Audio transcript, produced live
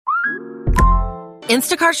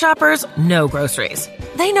Instacart shoppers know groceries.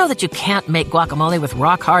 They know that you can't make guacamole with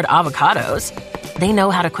rock-hard avocados. They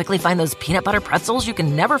know how to quickly find those peanut butter pretzels you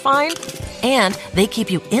can never find. And they keep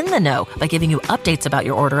you in the know by giving you updates about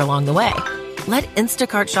your order along the way. Let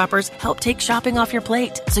Instacart shoppers help take shopping off your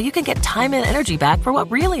plate so you can get time and energy back for what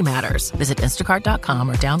really matters. Visit instacart.com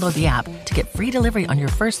or download the app to get free delivery on your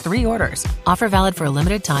first 3 orders. Offer valid for a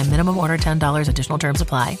limited time. Minimum order $10. Additional terms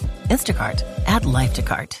apply. Instacart. Add life to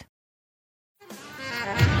cart.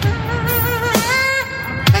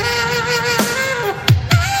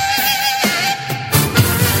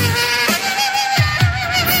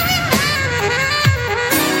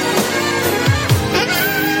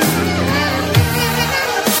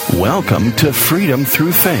 Welcome to Freedom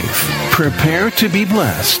Through Faith. Prepare to be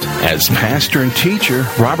blessed as pastor and teacher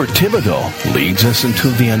Robert Thibodeau leads us into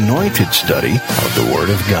the anointed study of the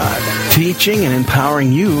Word of God, teaching and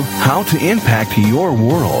empowering you how to impact your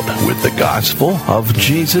world with the gospel of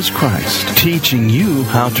Jesus Christ, teaching you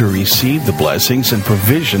how to receive the blessings and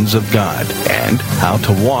provisions of God and how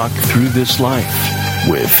to walk through this life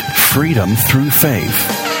with freedom through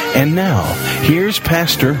faith. And now, here's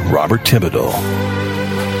Pastor Robert Thibodeau.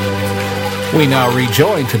 We now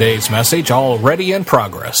rejoin today's message, already in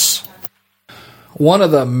progress. One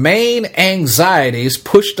of the main anxieties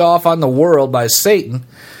pushed off on the world by Satan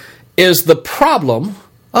is the problem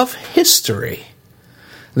of history.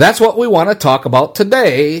 That's what we want to talk about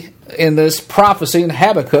today in this prophecy in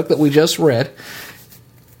Habakkuk that we just read,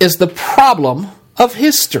 is the problem of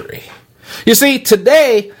history. You see,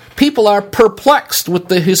 today, people are perplexed with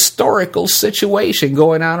the historical situation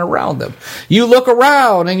going on around them. You look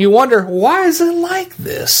around and you wonder, why is it like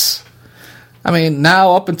this? I mean,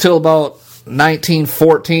 now up until about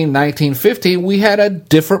 1914, 1915, we had a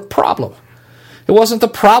different problem. It wasn't the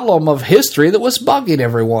problem of history that was bugging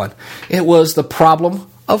everyone. It was the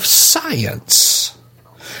problem of science.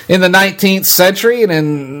 In the 19th century and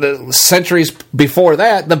in the centuries before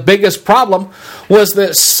that, the biggest problem was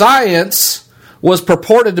that science was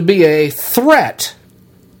purported to be a threat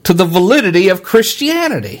to the validity of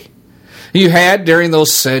Christianity. You had, during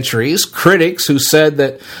those centuries, critics who said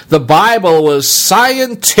that the Bible was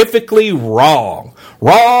scientifically wrong.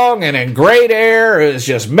 Wrong and in great error, is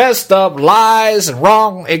just messed up, lies and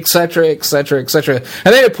wrong, etc., etc., etc.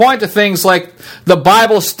 And they would point to things like the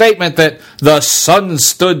Bible statement that the sun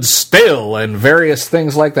stood still and various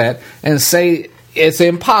things like that and say it's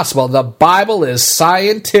impossible. The Bible is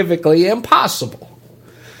scientifically impossible.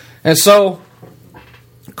 And so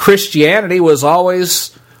Christianity was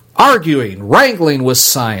always arguing, wrangling with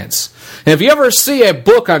science. And if you ever see a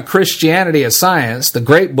book on Christianity and science, the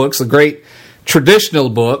great books, the great traditional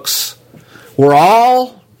books, were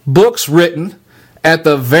all books written at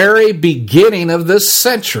the very beginning of this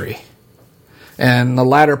century and the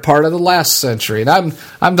latter part of the last century. And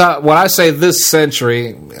I'm not, when I say this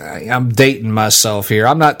century, I'm dating myself here.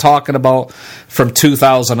 I'm not talking about from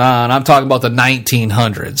 2000 on. I'm talking about the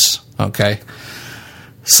 1900s, okay?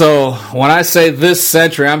 So when I say this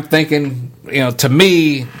century, I'm thinking, to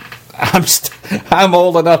me, I'm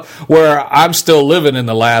old enough where I'm still living in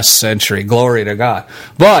the last century. Glory to God.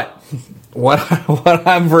 But what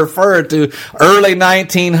I'm referring to, early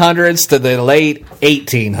 1900s to the late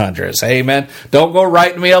 1800s. Amen. Don't go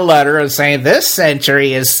writing me a letter and saying this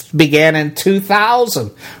century began in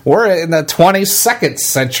 2000. We're in the 22nd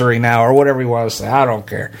century now, or whatever you want to say. I don't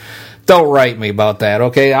care. Don't write me about that,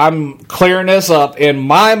 okay? I'm clearing this up. In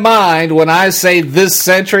my mind, when I say this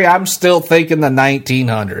century, I'm still thinking the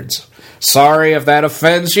 1900s. Sorry if that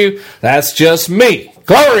offends you. That's just me.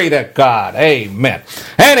 Glory to God. Amen.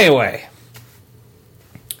 Anyway,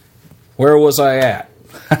 where was I at?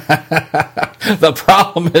 The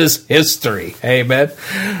problem is history. Amen.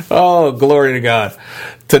 Oh, glory to God.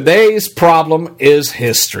 Today's problem is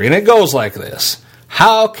history. And it goes like this.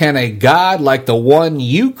 How can a God like the one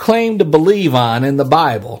you claim to believe on in the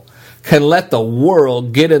Bible can let the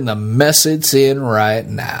world get in the mess it's in right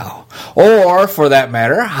now? Or, for that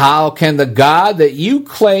matter, how can the God that you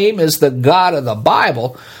claim is the God of the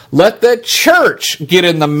Bible let the church get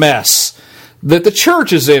in the mess that the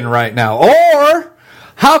church is in right now? Or,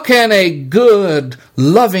 how can a good,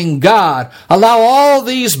 loving God allow all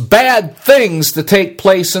these bad things to take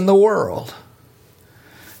place in the world?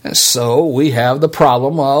 And so we have the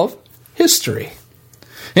problem of history.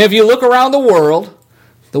 And if you look around the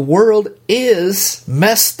world is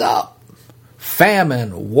messed up.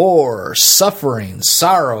 Famine, war, suffering,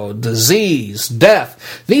 sorrow, disease,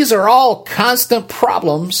 death. These are all constant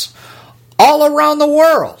problems all around the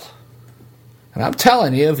world. And I'm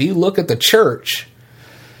telling you, if you look at the church,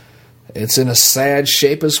 it's in a sad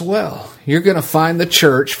shape as well. You're going to find the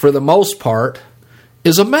church, for the most part,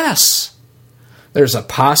 is a mess. There's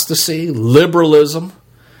apostasy, liberalism,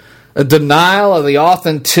 a denial of the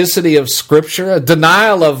authenticity of Scripture, a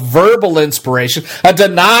denial of verbal inspiration, a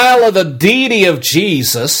denial of the deity of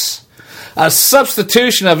Jesus, a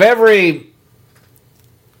substitution of every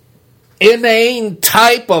inane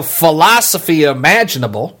type of philosophy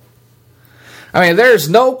imaginable. I mean, there's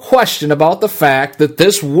no question about the fact that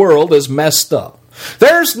this world is messed up.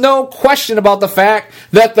 There's no question about the fact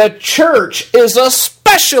that the church is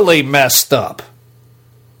especially messed up.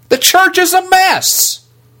 The church is a mess.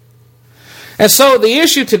 And so the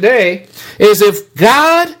issue today is, if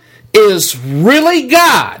God is really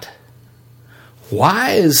God,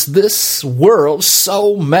 why is this world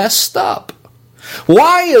so messed up?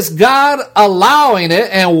 Why is God allowing it,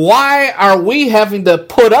 and why are we having to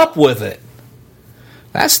put up with it?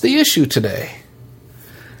 That's the issue today.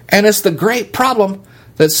 And it's the great problem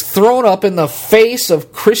that's thrown up in the face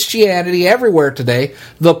of Christianity everywhere today,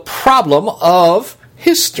 the problem of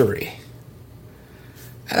history.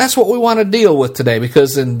 And that's what we want to deal with today,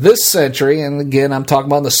 because in this century, and again, I'm talking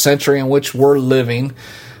about the century in which we're living,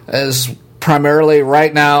 as primarily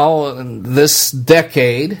right now, in this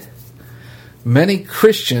decade, many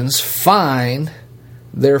Christians find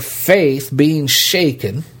their faith being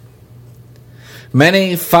shaken.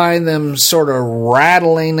 Many find them sort of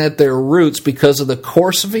rattling at their roots because of the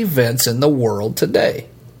course of events in the world today.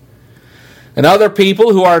 And other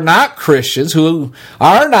people who are not Christians, who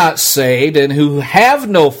are not saved, and who have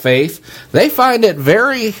no faith, they find it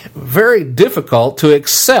very, very difficult to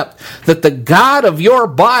accept that the God of your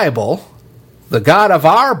Bible, the God of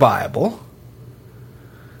our Bible,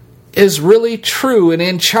 is really true and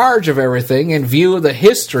in charge of everything in view of the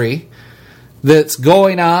history that's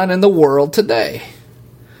going on in the world today.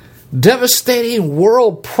 Devastating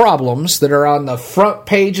world problems that are on the front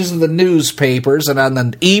pages of the newspapers and on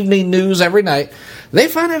the evening news every night, they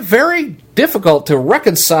find it very difficult to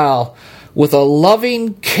reconcile with a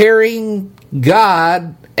loving, caring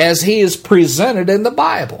God as He is presented in the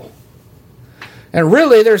Bible. And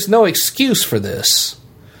really, there's no excuse for this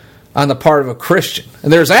on the part of a Christian.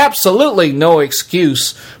 And there's absolutely no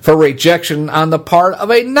excuse for rejection on the part of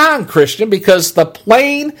a non-Christian, because the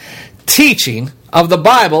plain teaching of the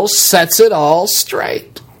Bible sets it all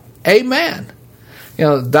straight. Amen. You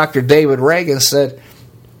know, Dr. David Reagan said,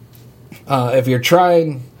 if you're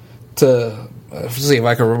trying to, let's see if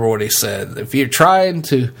I can remember what he said, if you're trying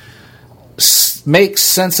to make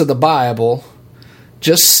sense of the Bible,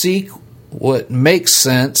 just seek what makes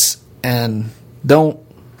sense and don't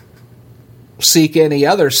seek any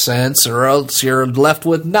other sense, or else you're left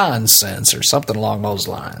with nonsense, or something along those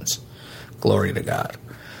lines. Glory to God.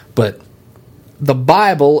 But the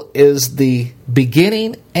Bible is the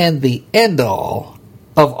beginning and the end all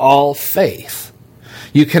of all faith.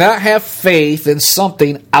 You cannot have faith in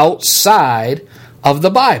something outside of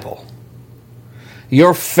the Bible.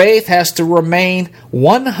 Your faith has to remain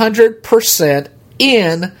 100%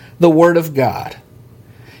 in the Word of God.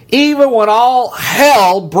 Even when all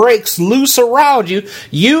hell breaks loose around you,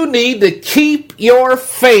 you need to keep your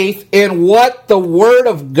faith in what the Word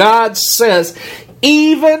of God says,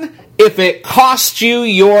 even if it costs you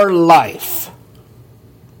your life.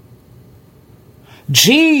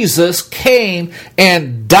 Jesus came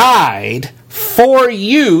and died for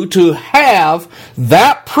you to have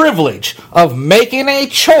that privilege of making a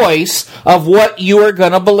choice of what you are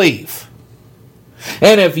going to believe.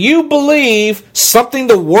 And if you believe something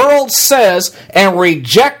the world says and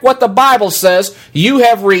reject what the Bible says, you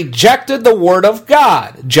have rejected the Word of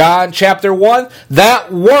God. John chapter 1,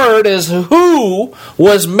 that Word is who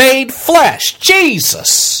was made flesh,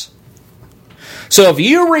 Jesus. So if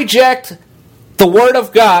you reject the Word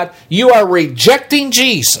of God, you are rejecting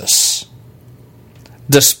Jesus,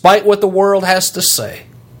 despite what the world has to say.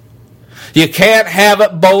 You can't have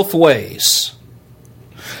it both ways.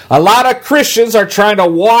 A lot of Christians are trying to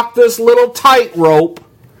walk this little tightrope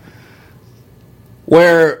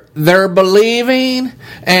where they're believing,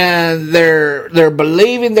 and they're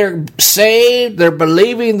believing they're saved, they're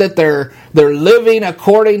believing that they're living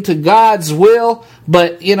according to God's will,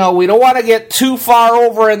 but you know, we don't want to get too far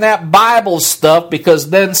over in that Bible stuff, because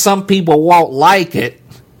then some people won't like it.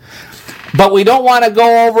 But we don't want to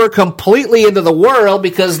go over completely into the world,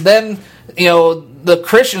 because then, you know, the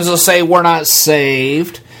Christians will say we're not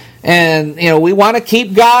saved. And, you know, we want to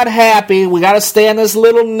keep God happy. We got to stay in this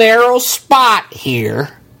little narrow spot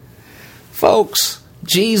here. Folks,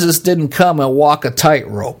 Jesus didn't come and walk a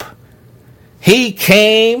tightrope. He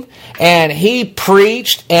came and He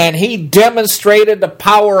preached and He demonstrated the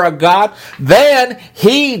power of God. Then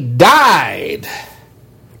He died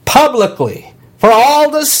publicly for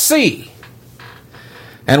all to see.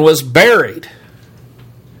 and was buried.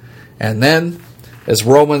 And then, as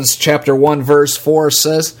Romans chapter 1 verse 4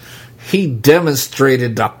 says, he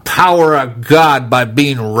demonstrated the power of God by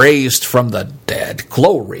being raised from the dead.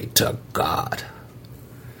 Glory to God.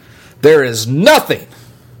 There is nothing,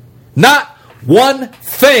 not one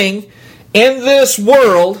thing in this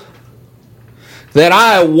world that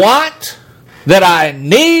I want, that I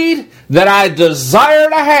need, that I desire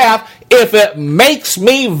to have if it makes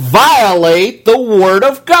me violate the Word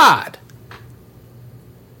of God.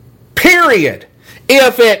 Period.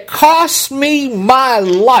 If it costs me my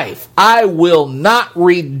life, I will not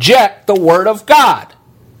reject the Word of God.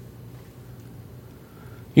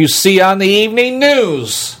 You see on the evening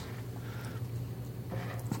news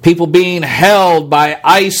people being held by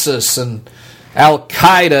ISIS and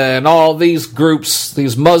Al-Qaeda and all these groups,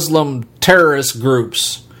 these Muslim terrorist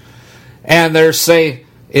groups. And they're saying,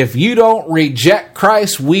 if you don't reject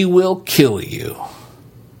Christ, we will kill you.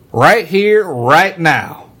 Right here, right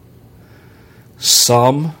now.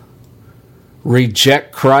 Some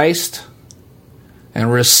reject Christ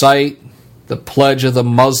and recite the pledge of the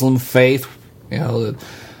Muslim faith. You know,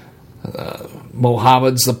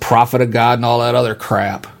 Muhammad's the prophet of God and all that other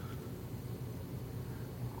crap.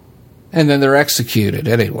 And then they're executed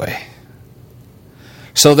anyway.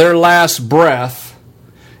 So their last breath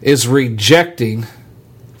is rejecting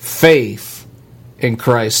faith in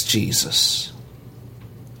Christ Jesus.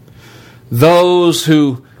 Those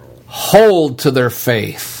who hold to their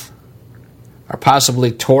faith are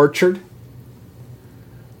possibly tortured.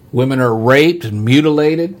 Women are raped and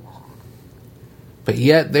mutilated. But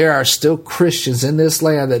yet there are still Christians in this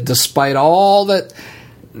land that, despite all that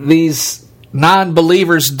these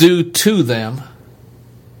non-believers do to them,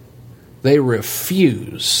 they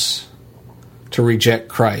refuse to reject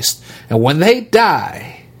Christ. And when they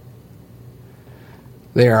die,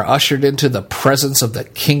 they are ushered into the presence of the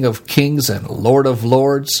King of Kings and Lord of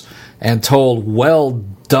Lords and told, "Well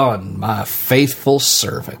done, my faithful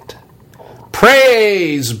servant."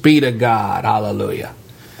 Praise be to God. Hallelujah.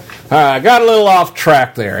 All right, I got a little off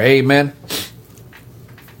track there. Amen.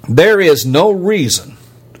 There is no reason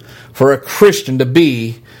for a Christian to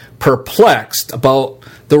be perplexed about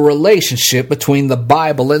the relationship between the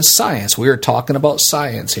Bible and science. We are talking about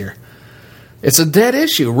science here. It's a dead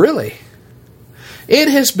issue, really. It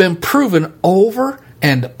has been proven over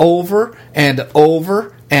and over and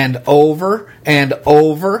over and over and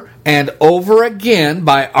over and over again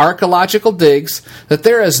by archaeological digs that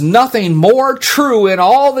there is nothing more true in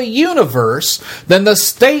all the universe than the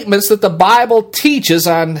statements that the Bible teaches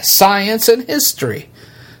on science and history.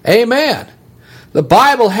 Amen. The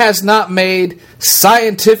Bible has not made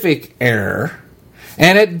scientific error,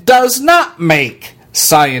 and it does not make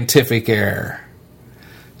scientific error.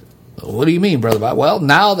 What do you mean, Brother Bob? Well,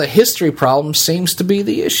 now the history problem seems to be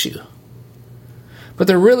the issue. But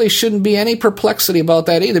there really shouldn't be any perplexity about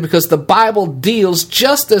that either, because the Bible deals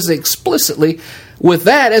just as explicitly with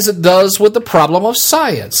that as it does with the problem of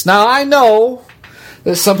science. Now, I know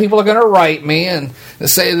that some people are going to write me and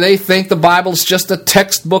say they think the Bible's just a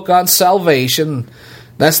textbook on salvation.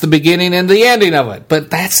 That's the beginning and the ending of it. But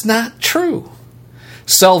that's not true.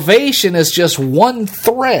 Salvation is just one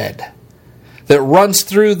thread that runs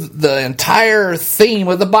through the entire theme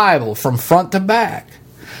of the Bible from front to back.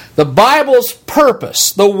 The Bible's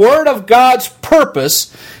purpose, the Word of God's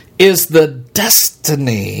purpose, is the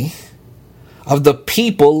destiny of the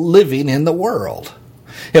people living in the world.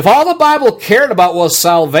 If all the Bible cared about was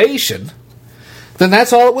salvation, then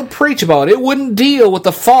that's all it would preach about. It wouldn't deal with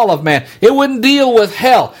the fall of man. It wouldn't deal with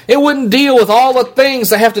hell. It wouldn't deal with all the things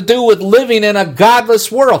that have to do with living in a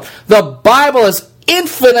godless world. The Bible is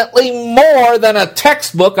infinitely more than a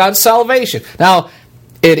textbook on salvation. Now,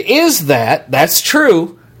 it is that. That's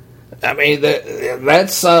true. I mean,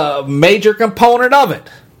 that's a major component of it.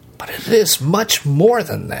 But it is much more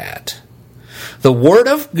than that. The Word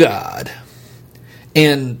of God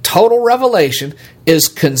in total revelation is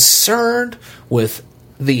concerned with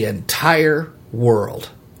the entire world.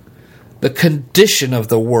 The condition of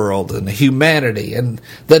the world and humanity and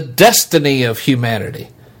the destiny of humanity.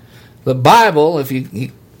 The Bible, if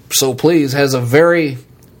you so please, has a very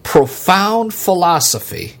profound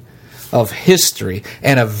philosophy of history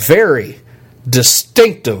and a very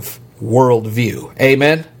distinctive worldview.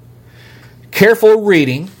 Amen? Careful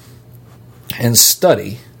reading and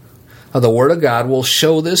study of the Word of God will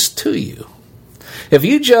show this to you. If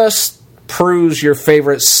you just peruse your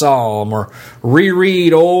favorite psalm or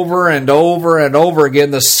reread over and over and over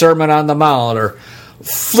again the Sermon on the Mount, or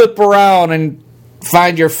flip around and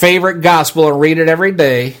find your favorite gospel and read it every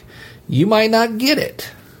day, you might not get it.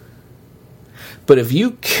 But if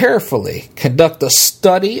you carefully conduct a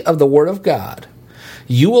study of the Word of God,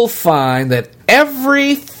 you will find that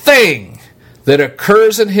everything that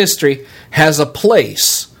occurs in history has a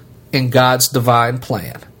place in God's divine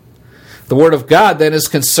plan. The Word of God then is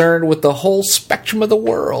concerned with the whole spectrum of the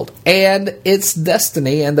world and its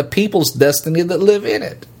destiny and the people's destiny that live in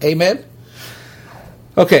it. Amen?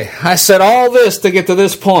 Okay, I said all this to get to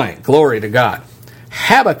this point. Glory to God.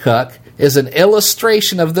 Habakkuk is an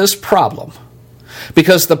illustration of this problem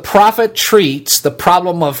because the prophet treats the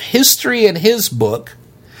problem of history in his book,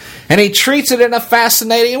 and he treats it in a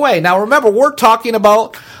fascinating way. Now remember, we're talking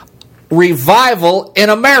about revival in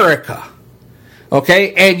America.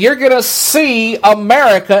 Okay, and you're going to see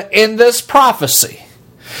America in this prophecy.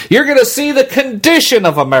 You're going to see the condition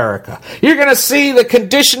of America. You're going to see the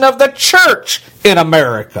condition of the church in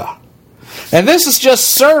America. And this is just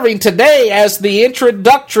serving today as the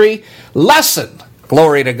introductory lesson,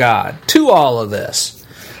 glory to God, to all of this.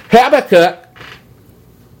 Habakkuk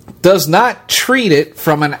does not treat it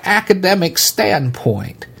from an academic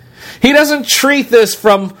standpoint. He doesn't treat this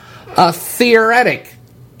from a theoretic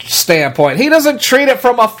standpoint. He doesn't treat it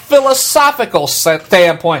from a philosophical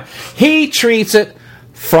standpoint. He treats it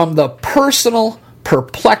from the personal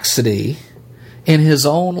perplexity in his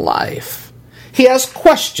own life. He has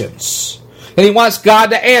questions, and he wants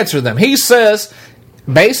God to answer them. He says,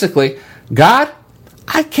 basically, God,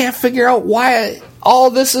 I can't figure out why all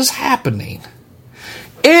this is happening.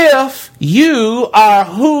 If you are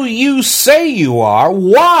who you say you are,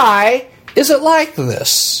 why is it like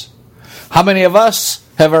this? How many of us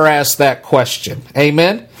have ever asked that question?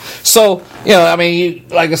 Amen? So,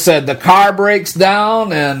 like I said, the car breaks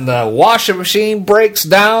down and the washing machine breaks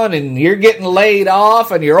down and you're getting laid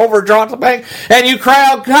off and you're overdrawn to the bank and you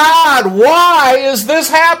cry out, God, why is this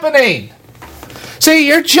happening? See,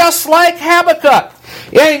 you're just like Habakkuk,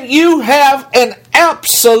 and you have an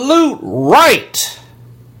absolute right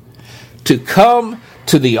to come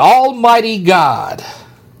to the Almighty God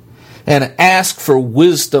and ask for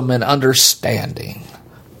wisdom and understanding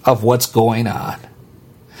of what's going on.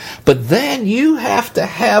 But then you have to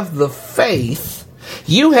have the faith,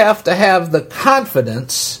 you have to have the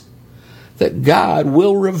confidence that God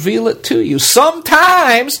will reveal it to you.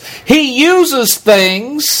 Sometimes He uses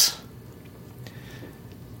things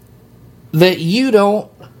that you don't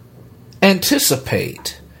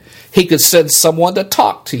anticipate. He could send someone to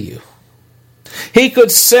talk to you. He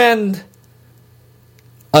could send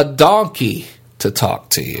a donkey to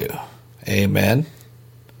talk to you. Amen.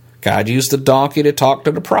 God used the donkey to talk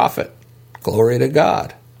to the prophet. Glory to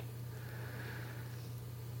God.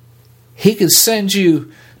 He could send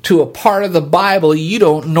you to a part of the Bible you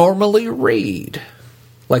don't normally read,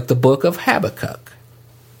 like the book of Habakkuk.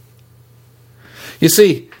 You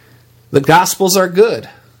see, the Gospels are good,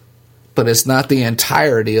 but it's not the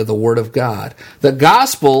entirety of the Word of God. The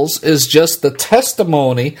Gospels is just the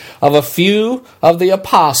testimony of a few of the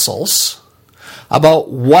apostles about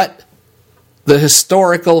what the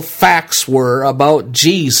historical facts were about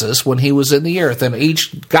Jesus when He was in the earth. And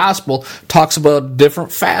each Gospel talks about a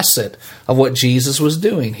different facet of what Jesus was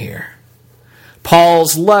doing here.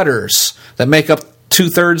 Paul's letters that make up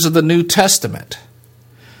 2/3 of the New Testament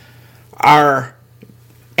are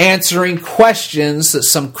answering questions that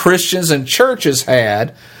some Christians and churches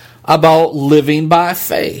had about living by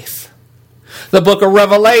faith. The book of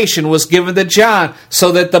Revelation was given to John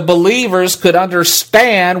so that the believers could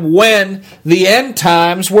understand when the end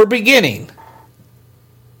times were beginning.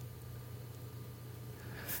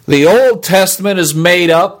 The Old Testament is made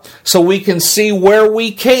up so we can see where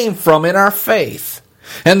we came from in our faith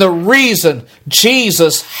and the reason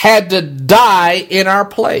Jesus had to die in our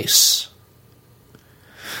place.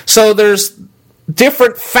 So there's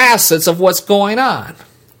different facets of what's going on.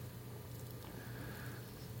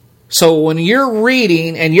 So when you're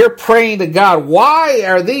reading and you're praying to God, why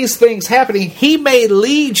are these things happening? He may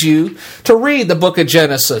lead you to read the book of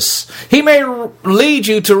Genesis. He may lead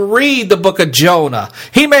you to read the book of Jonah.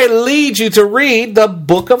 He may lead you to read the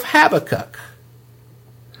book of Habakkuk.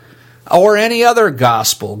 Or any other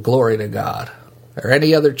gospel, glory to God. Or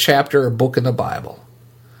any other chapter or book in the Bible.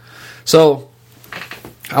 So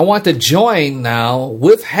I want to join now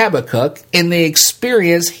with Habakkuk in the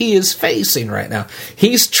experience he is facing right now.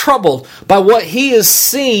 He's troubled by what he is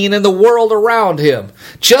seeing in the world around him,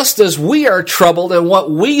 just as we are troubled in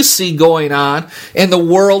what we see going on in the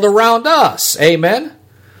world around us. Amen?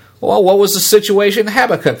 Well, what was the situation in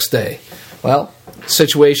Habakkuk's day? Well, the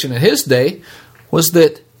situation in his day was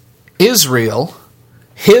that Israel,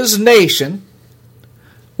 his nation,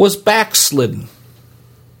 was backslidden.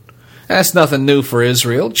 That's nothing new for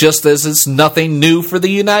Israel, just as it's nothing new for the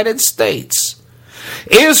United States.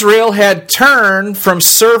 Israel had turned from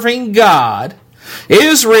serving God.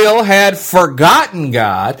 Israel had forgotten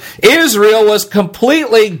God. Israel was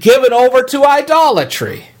completely given over to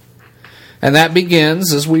idolatry. And that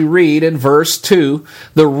begins, as we read in verse 2,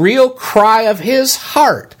 the real cry of his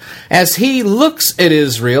heart as he looks at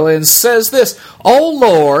Israel and says this, O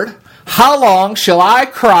Lord, how long shall I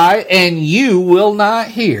cry and you will not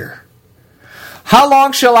hear? How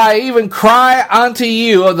long shall I even cry unto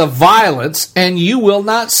you of the violence and you will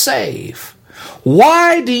not save?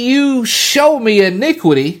 Why do you show me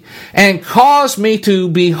iniquity and cause me to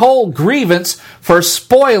behold grievance? For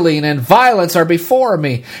spoiling and violence are before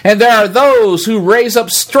me, and there are those who raise up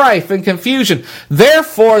strife and confusion.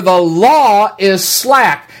 Therefore the law is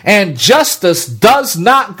slack, and justice does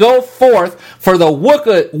not go forth, for the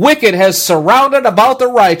wicked has surrounded about the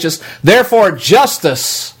righteous. Therefore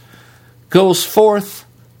justice goes forth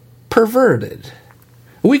perverted.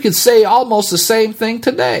 We could say almost the same thing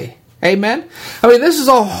today. Amen? I mean, this is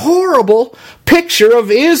a horrible picture of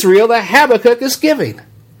Israel that Habakkuk is giving.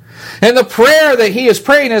 And the prayer that he is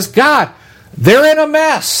praying is, God, they're in a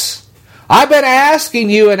mess. I've been asking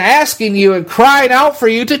you and crying out for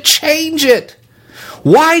you to change it.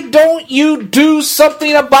 Why don't you do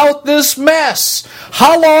something about this mess?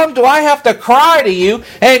 How long do I have to cry to you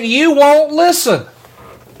and you won't listen?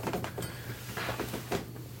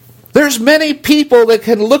 There's many people that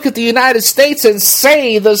can look at the United States and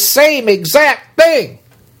say the same exact thing.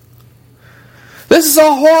 This is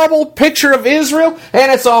a horrible picture of Israel,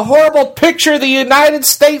 and it's a horrible picture of the United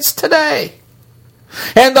States today.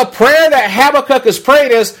 And the prayer that Habakkuk is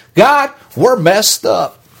praying is, God, we're messed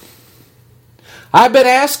up. I've been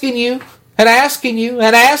asking you, and asking you,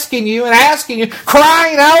 and asking you, and asking you,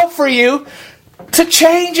 crying out for you to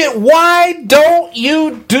change it. Why don't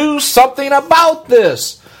you do something about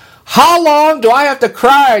this? How long do I have to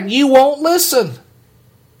cry and you won't listen?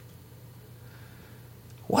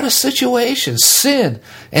 What a situation. Sin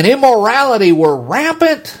and immorality were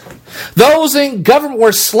rampant. Those in government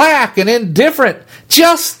were slack and indifferent,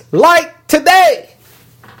 just like today.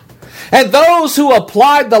 And those who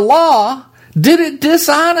applied the law did it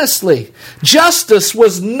dishonestly. Justice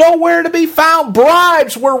was nowhere to be found.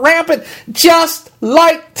 Bribes were rampant, just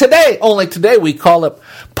like today. Only today we call it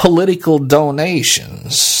political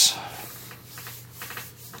donations.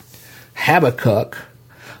 Habakkuk,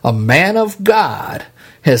 a man of God,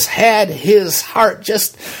 has had his heart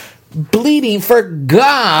just bleeding for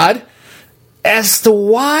God as to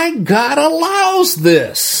why God allows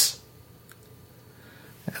this.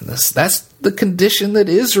 And that's the condition that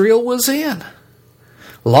Israel was in.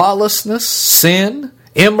 Lawlessness, sin,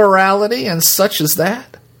 immorality, and such as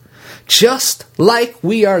that. Just like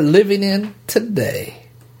we are living in today.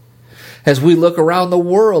 As we look around the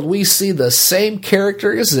world, we see the same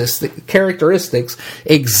characteristics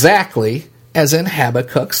exactly as in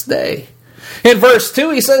Habakkuk's day. In verse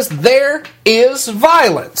 2, he says, there is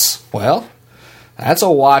violence. Well, that's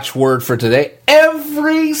a watchword for today.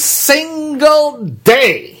 Every single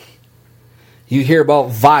day you hear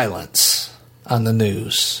about violence on the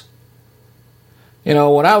news. You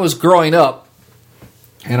know, when I was growing up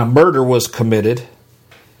and a murder was committed,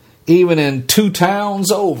 even in 2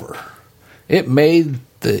 towns over, it made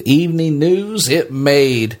the evening news. It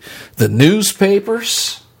made the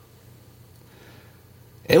newspapers.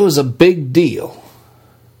 It was a big deal.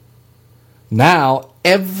 Now,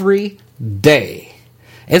 every day,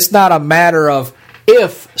 it's not a matter of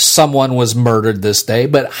if someone was murdered this day,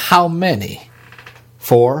 but how many?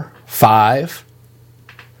 4, 5.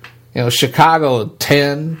 You know, Chicago,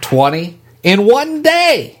 10, 20. In one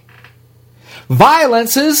day.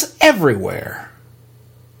 Violence is everywhere.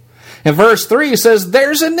 In verse 3, it says,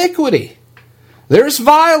 there's iniquity. There's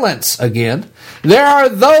violence again. There are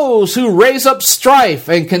those who raise up strife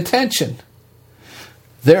and contention.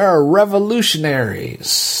 There are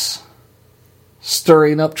revolutionaries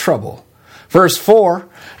stirring up trouble. Verse 4,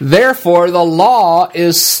 therefore the law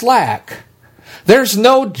is slack. There's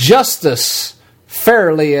no justice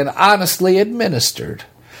fairly and honestly administered.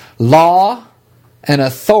 Law and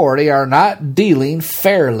authority are not dealing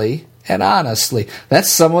fairly and honestly. That's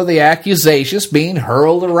some of the accusations being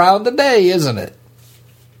hurled around today, isn't it?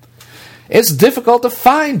 It's difficult to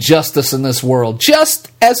find justice in this world,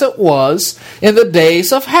 just as it was in the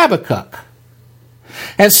days of Habakkuk.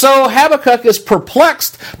 And so Habakkuk is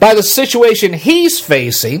perplexed by the situation he's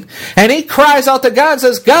facing, and he cries out to God and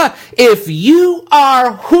says, God, if you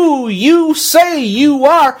are who you say you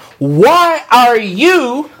are, why are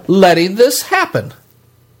you letting this happen?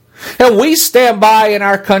 And we stand by in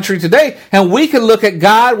our country today, and we can look at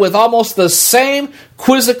God with almost the same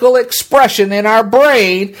quizzical expression in our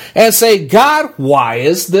brain and say, God, why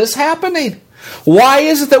is this happening? Why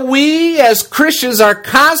is it that we as Christians are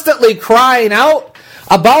constantly crying out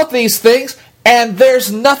about these things and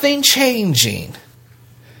there's nothing changing?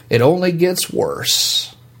 It only gets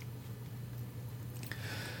worse.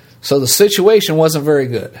 So the situation wasn't very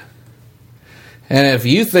good. And if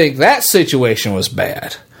you think that situation was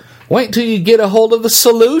bad, wait till you get a hold of the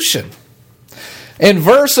solution. In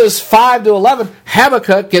verses 5 to 11,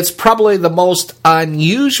 Habakkuk gets probably the most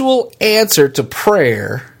unusual answer to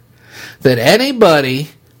prayer that anybody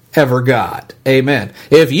ever got. Amen.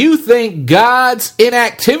 If you think God's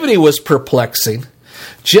inactivity was perplexing,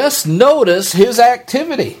 just notice his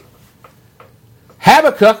activity.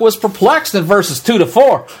 Habakkuk was perplexed in verses 2 to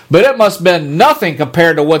 4, but it must have been nothing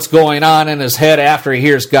compared to what's going on in his head after he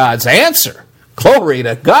hears God's answer. Glory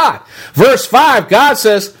to God. Verse 5, God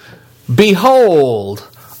says, behold,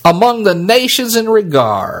 among the nations in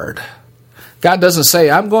regard. God doesn't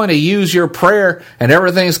say, I'm going to use your prayer and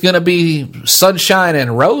everything's going to be sunshine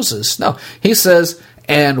and roses. No, he says,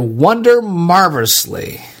 and wonder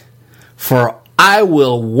marvelously, for I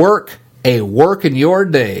will work a work in your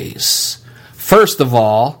days. First of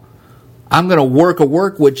all, I'm going to work a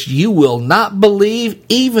work which you will not believe,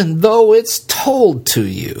 even though it's told to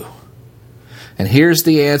you. And here's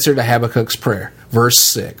the answer to Habakkuk's prayer. Verse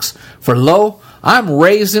 6, for lo, I'm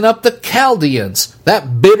raising up the Chaldeans,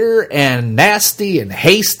 that bitter and nasty and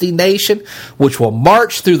hasty nation, which will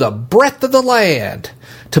march through the breadth of the land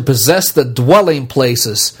to possess the dwelling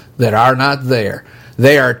places that are not there.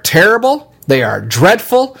 They are terrible. They are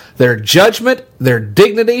dreadful. Their judgment, their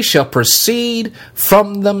dignity shall proceed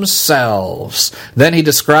from themselves. Then he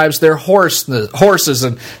describes their horses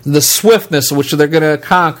and the swiftness which they're going to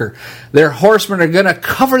conquer. Their horsemen are going to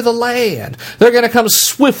cover the land. They're going to come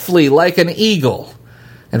swiftly like an eagle.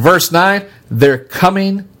 In verse 9, they're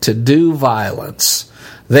coming to do violence.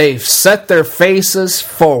 They've set their faces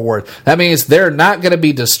forward. That means they're not going to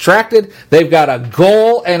be distracted. They've got a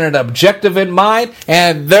goal and an objective in mind,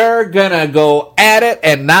 and they're going to go at it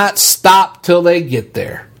and not stop till they get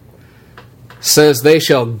there. It says they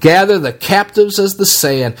shall gather the captives as the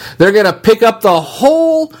sand. They're going to pick up the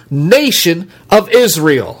whole nation of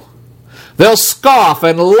Israel. They'll scoff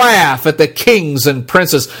and laugh at the kings and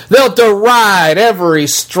princes. They'll deride every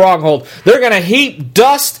stronghold. They're going to heap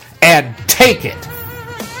dust and take it.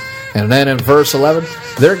 And then in verse 11,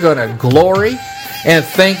 they're going to glory and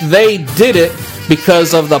think they did it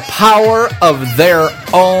because of the power of their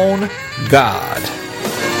own God.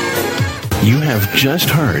 You have just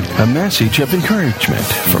heard a message of encouragement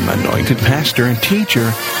from anointed pastor and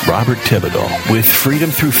teacher Robert Thibodeau with Freedom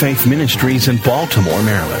Through Faith Ministries in Baltimore,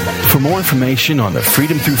 Maryland. For more information on the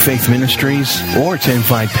Freedom Through Faith Ministries or to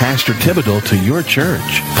invite Pastor Thibodeau to your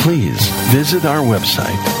church, please visit our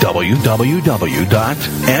website, www.ftfm.org.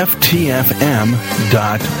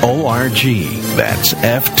 That's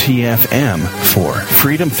FTFM for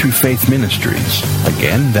Freedom Through Faith Ministries.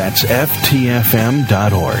 Again, that's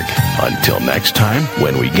FTFM.org. Until next time,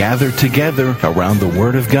 when we gather together around the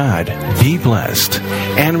Word of God, be blessed.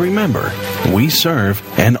 And remember, we serve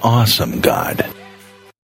an awesome God.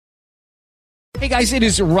 Hey guys, it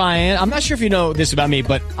is Ryan. I'm not sure if you know this about me,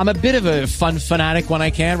 but I'm a bit of a fun fanatic when I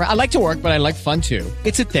can. I like to work, but I like fun too.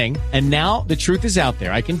 It's a thing. And now the truth is out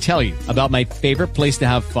there. I can tell you about my favorite place to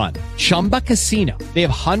have fun. Chumba Casino. They have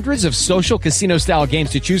hundreds of social casino style games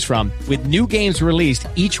to choose from with new games released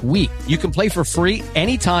each week. You can play for free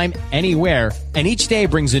anytime, anywhere. And each day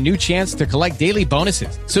brings a new chance to collect daily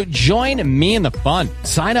bonuses. So join me in the fun.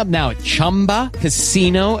 Sign up now at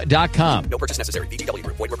ChumbaCasino.com. No purchase necessary. VGW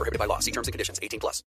Group. Void where prohibited by law. See terms and conditions. 18+.